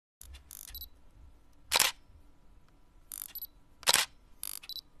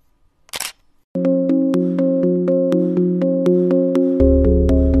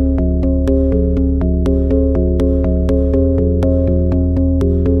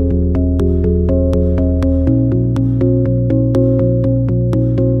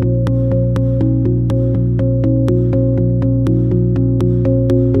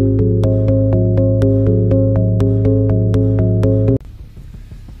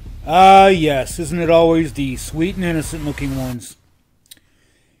Ah, yes, isn't it always the sweet and innocent looking ones?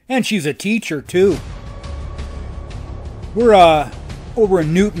 And she's a teacher, too. We're, over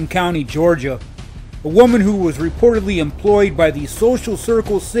in Newton County, Georgia. A woman who was reportedly employed by the Social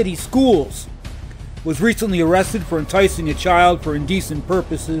Circle City Schools was recently arrested for enticing a child for indecent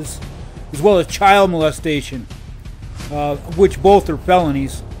purposes, as well as child molestation, which both are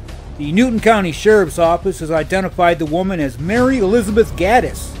felonies. The Newton County Sheriff's Office has identified the woman as Mary Elizabeth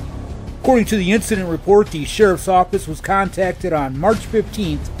Gaddis. According to the incident report, the Sheriff's Office was contacted on March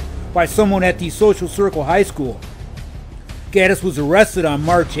 15th by someone at the Social Circle High School. Gaddis was arrested on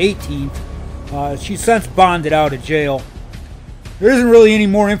March 18th. She's since bonded out of jail. There isn't really any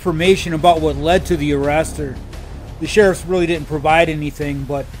more information about what led to the arrest. The sheriffs really didn't provide anything,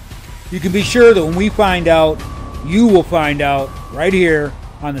 but you can be sure that when we find out, you will find out right here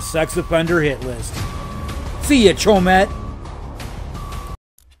on the Sex Offender Hit List. See ya, Chomette.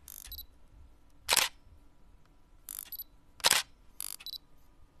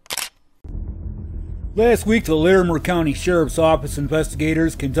 Last week, the Larimer County Sheriff's Office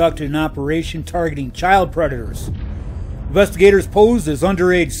investigators conducted an operation targeting child predators. Investigators posed as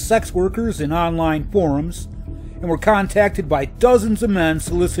underage sex workers in online forums and were contacted by dozens of men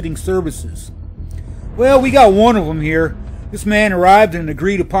soliciting services. Well, we got one of them here. This man arrived in an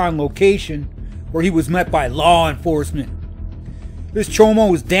agreed-upon location where he was met by law enforcement. This chomo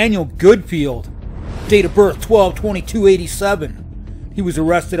was Daniel Goodfield, date of birth 12/22/87. He was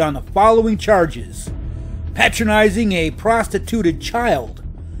arrested on the following charges: patronizing a prostituted child,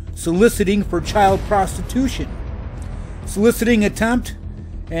 soliciting for child prostitution, soliciting attempt,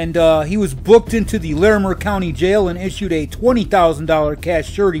 and he was booked into the Larimer County Jail and issued a $20,000 cash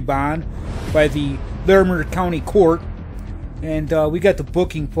surety bond by the Larimer County Court. And we got the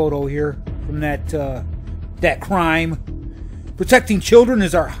booking photo here from that crime. Protecting children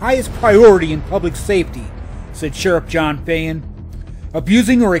is our highest priority in public safety, said Sheriff John Fayen.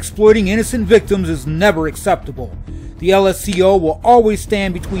 Abusing or exploiting innocent victims is never acceptable. The LSCO will always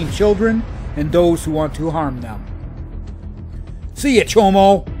stand between children and those who want to harm them. See ya,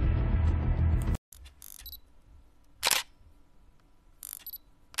 Chomo!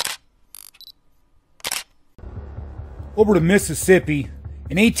 Over to Mississippi,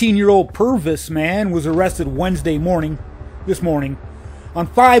 an 18-year-old Purvis man was arrested this morning, on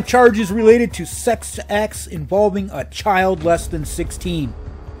 5 charges related to sex acts involving a child less than 16.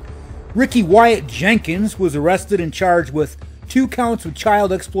 Ricky Wyatt Jenkins was arrested and charged with 2 counts of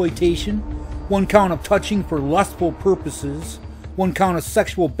child exploitation, 1 count of touching for lustful purposes, 1 count of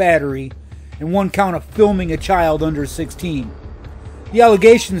sexual battery, and 1 count of filming a child under 16. The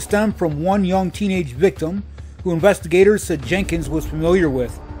allegations stem from one young teenage victim who investigators said Jenkins was familiar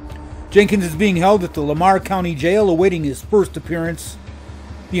with. Jenkins is being held at the Lamar County Jail awaiting his first appearance.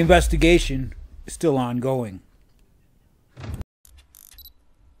 The investigation is still ongoing.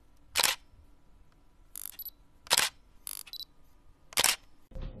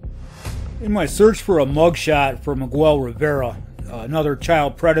 In my search for a mugshot for Miguel Rivera, another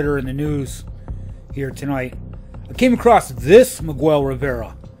child predator in the news here tonight, I came across this Miguel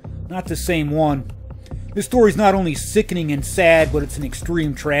Rivera, not the same one. This story is not only sickening and sad, but it's an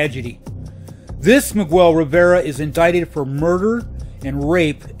extreme tragedy. This Miguel Rivera is indicted for murder and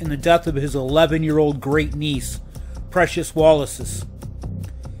rape in the death of his 11-year-old great niece, Precious Wallace's.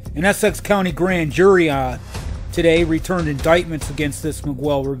 An Essex County grand jury today returned indictments against this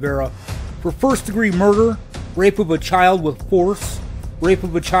Miguel Rivera for first-degree murder, rape of a child with force, rape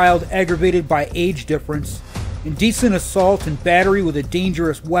of a child aggravated by age difference, indecent assault and battery with a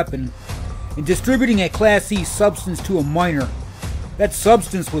dangerous weapon, and distributing a Class E substance to a minor. That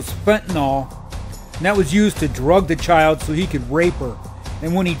substance was fentanyl, and that was used to drug the child so he could rape her.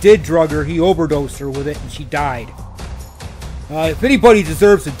 And when he did drug her, he overdosed her with it and she died. If anybody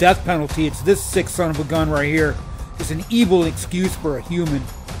deserves a death penalty, it's this sick son of a gun right here. It's an evil excuse for a human.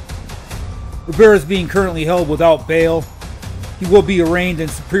 Rivera is being currently held without bail. He will be arraigned in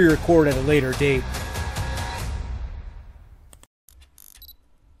Superior Court at a later date.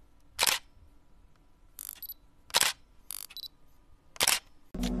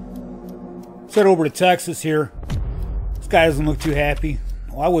 Let's head over to Texas here. This guy doesn't look too happy.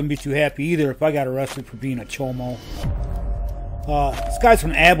 Well, I wouldn't be too happy either if I got arrested for being a chomo. This guy's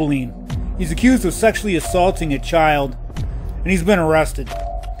from Abilene. He's accused of sexually assaulting a child, and he's been arrested.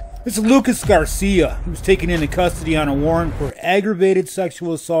 This is Lucas Garcia. He was taken into custody on a warrant for aggravated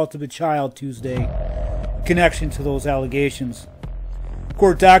sexual assault of a child Tuesday in connection to those allegations.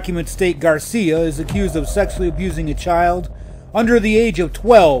 Court documents state Garcia is accused of sexually abusing a child under the age of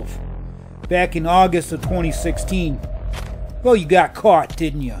 12 back in August of 2016. Well, you got caught,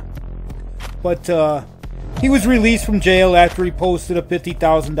 didn't you? But he was released from jail after he posted a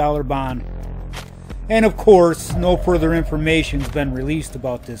 $50,000 bond. And of course, no further information's been released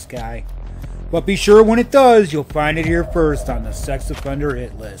about this guy. But be sure when it does, you'll find it here first on the sex offender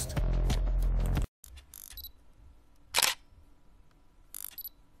hit list.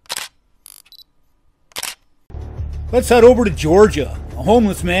 Let's head over to Georgia. A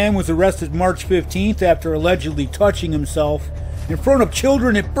homeless man was arrested March 15th after allegedly touching himself in front of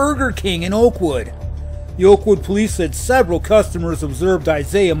children at Burger King in Oakwood. The Oakwood police said several customers observed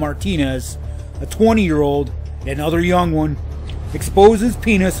Isaiah Martinez, a 20-year-old, another young one, expose his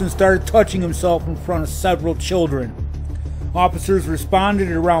penis and started touching himself in front of several children. Officers responded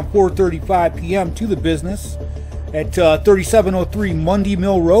at around 4:35 p.m. to the business at 3703 Mundy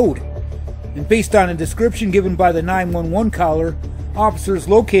Mill Road. And based on a description given by the 911 caller, officers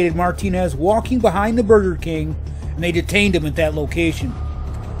located Martinez walking behind the Burger King, and they detained him at that location.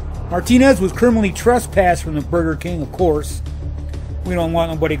 Martinez was criminally trespassed from the Burger King, of course. We don't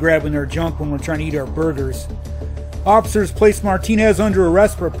want nobody grabbing their junk when we're trying to eat our burgers. Officers placed Martinez under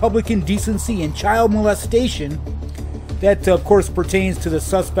arrest for public indecency and child molestation. That, of course, pertains to the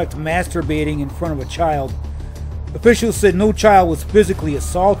suspect masturbating in front of a child. Officials said no child was physically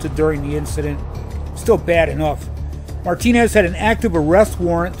assaulted during the incident. Still bad enough. Martinez had an active arrest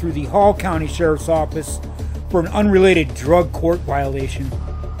warrant through the Hall County Sheriff's Office for an unrelated drug court violation.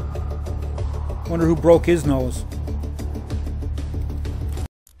 Wonder who broke his nose.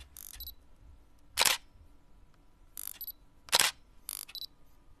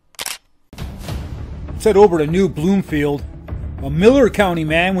 Let's head over to New Bloomfield. A Miller County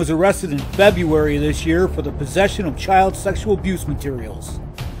man was arrested in February this year for the possession of child sexual abuse materials.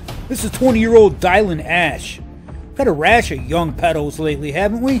 This is 20-year-old Dylan Ash. We've had a rash of young pedos lately,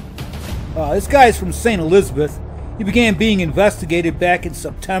 haven't we? This guy's from St. Elizabeth. He began being investigated back in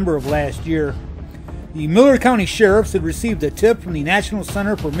September of last year. The Miller County Sheriffs had received a tip from the National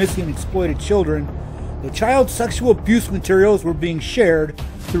Center for Missing and Exploited Children that child sexual abuse materials were being shared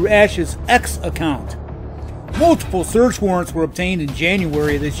through Ash's X account. Multiple search warrants were obtained in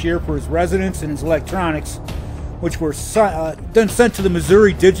January of this year for his residence and his electronics, which were then sent to the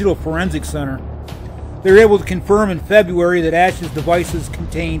Missouri Digital Forensic Center. They were able to confirm in February that Ash's devices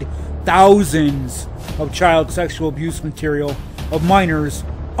contained thousands of child sexual abuse material of minors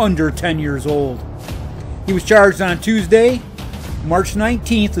under 10 years old. He was charged on Tuesday, March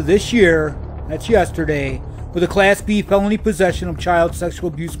 19th of this year, that's yesterday, with a Class B felony possession of child sexual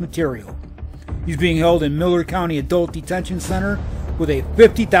abuse material. He's being held in Miller County Adult Detention Center with a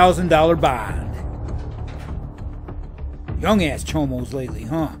 $50,000 bond. Young-ass chomos lately,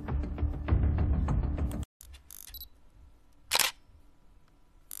 huh?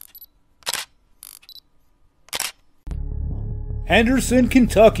 Henderson,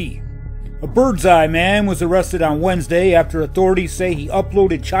 Kentucky. A Birdseye man was arrested on Wednesday after authorities say he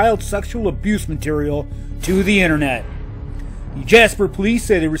uploaded child sexual abuse material to the internet. The Jasper police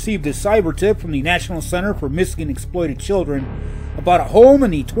say they received a cyber tip from the National Center for Missing and Exploited Children about a home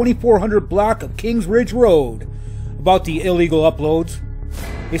in the 2400 block of Kings Ridge Road about the illegal uploads.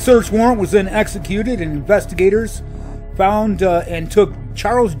 A search warrant was then executed and investigators found and took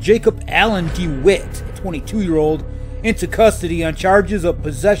Charles Jacob Allen DeWitt, a 22-year-old, into custody on charges of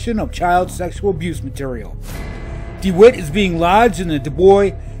possession of child sexual abuse material. DeWitt is being lodged in the Du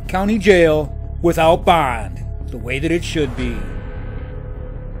Bois County Jail without bond. The way that it should be.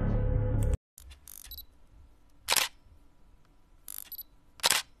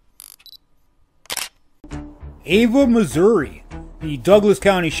 Ava, Missouri. The Douglas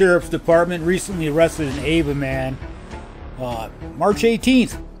County Sheriff's Department recently arrested an Ava man March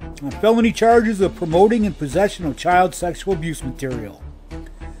 18th on felony charges of promoting and possession of child sexual abuse material.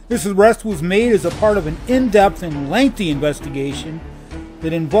 This arrest was made as a part of an in-depth and lengthy investigation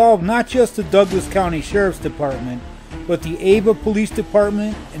that involved not just the Douglas County Sheriff's Department, but the Ava Police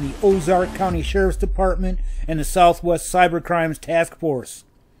Department and the Ozark County Sheriff's Department and the Southwest Cybercrimes Task Force.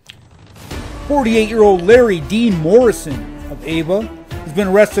 48-year-old Larry Dean Morrison of Ava has been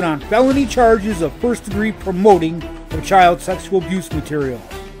arrested on felony charges of first-degree promoting of child sexual abuse material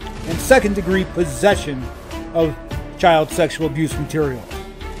and second-degree possession of child sexual abuse material.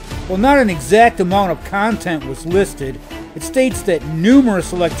 While not an exact amount of content was listed, it states that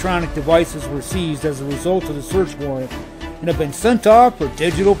numerous electronic devices were seized as a result of the search warrant and have been sent off for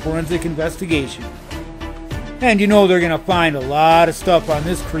digital forensic investigation. And you know they're going to find a lot of stuff on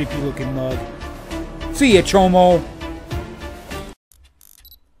this creepy looking mug. See ya, Chomo.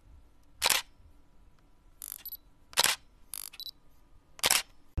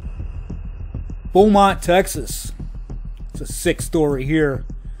 Beaumont, Texas. It's a sick story here.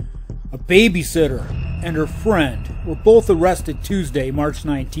 A babysitter and her friend were both arrested Tuesday, March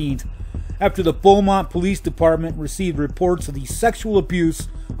 19th, after the Beaumont Police Department received reports of the sexual abuse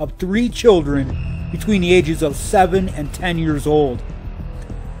of 3 children between the ages of 7 and 10 years old.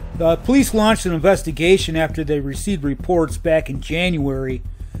 The police launched an investigation after they received reports back in January,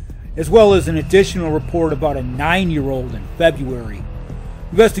 as well as an additional report about a 9-year-old in February.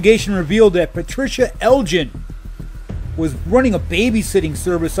 Investigation revealed that Patricia Elgin was running a babysitting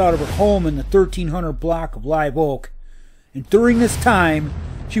service out of her home in the 1300 block of Live Oak. And during this time,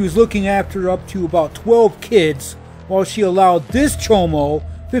 she was looking after up to about 12 kids while she allowed this chomo,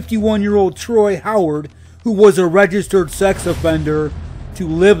 51-year-old Troy Howard, who was a registered sex offender, to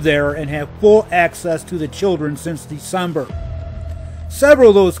live there and have full access to the children since December. Several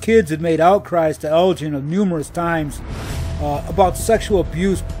of those kids had made outcries to Elgin of numerous times about sexual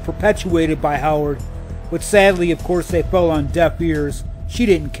abuse perpetuated by Howard, but sadly, of course, they fell on deaf ears. She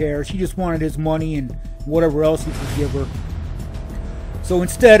didn't care. She just wanted his money and whatever else he could give her. So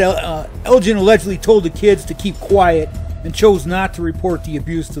instead, Elgin allegedly told the kids to keep quiet and chose not to report the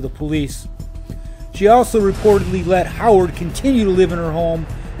abuse to the police. She also reportedly let Howard continue to live in her home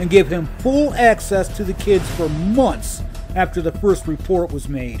and give him full access to the kids for months after the first report was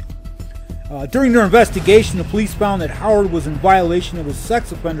made. During their investigation, the police found that Howard was in violation of his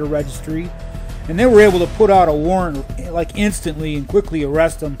sex offender registry, and they were able to put out a warrant like instantly and quickly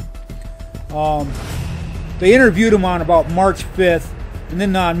arrest him. They interviewed him on about March 5th, and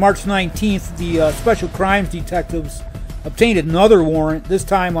then on March 19th, the Special Crimes detectives obtained another warrant, this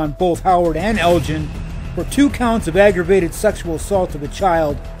time on both Howard and Elgin, for 2 counts of aggravated sexual assault of a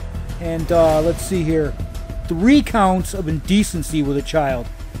child, and let's see here, 3 counts of indecency with a child.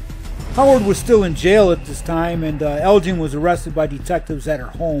 Howard was still in jail at this time, and Elgin was arrested by detectives at her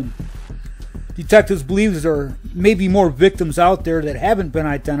home. Detectives believe there may be more victims out there that haven't been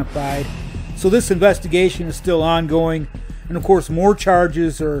identified, so this investigation is still ongoing, and of course more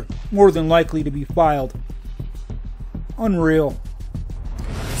charges are more than likely to be filed. Unreal.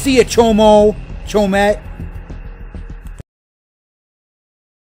 See ya, Chomo, Chomette.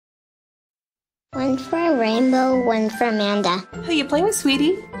 One for Rainbow, one for Amanda. Who you playing with,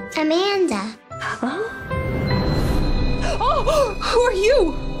 sweetie? Amanda. Huh? Oh, who are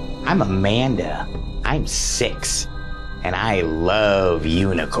you? I'm Amanda. I'm 6, and I love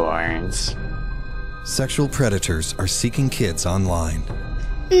unicorns. Sexual predators are seeking kids online.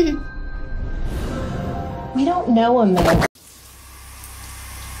 We don't know Amanda.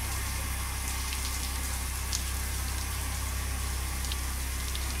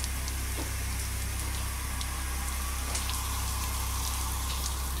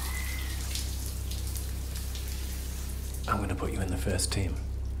 I'm going to put you in the first team.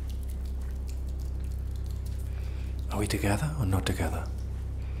 Are we together or not together?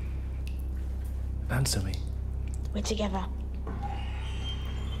 Answer me. We're together.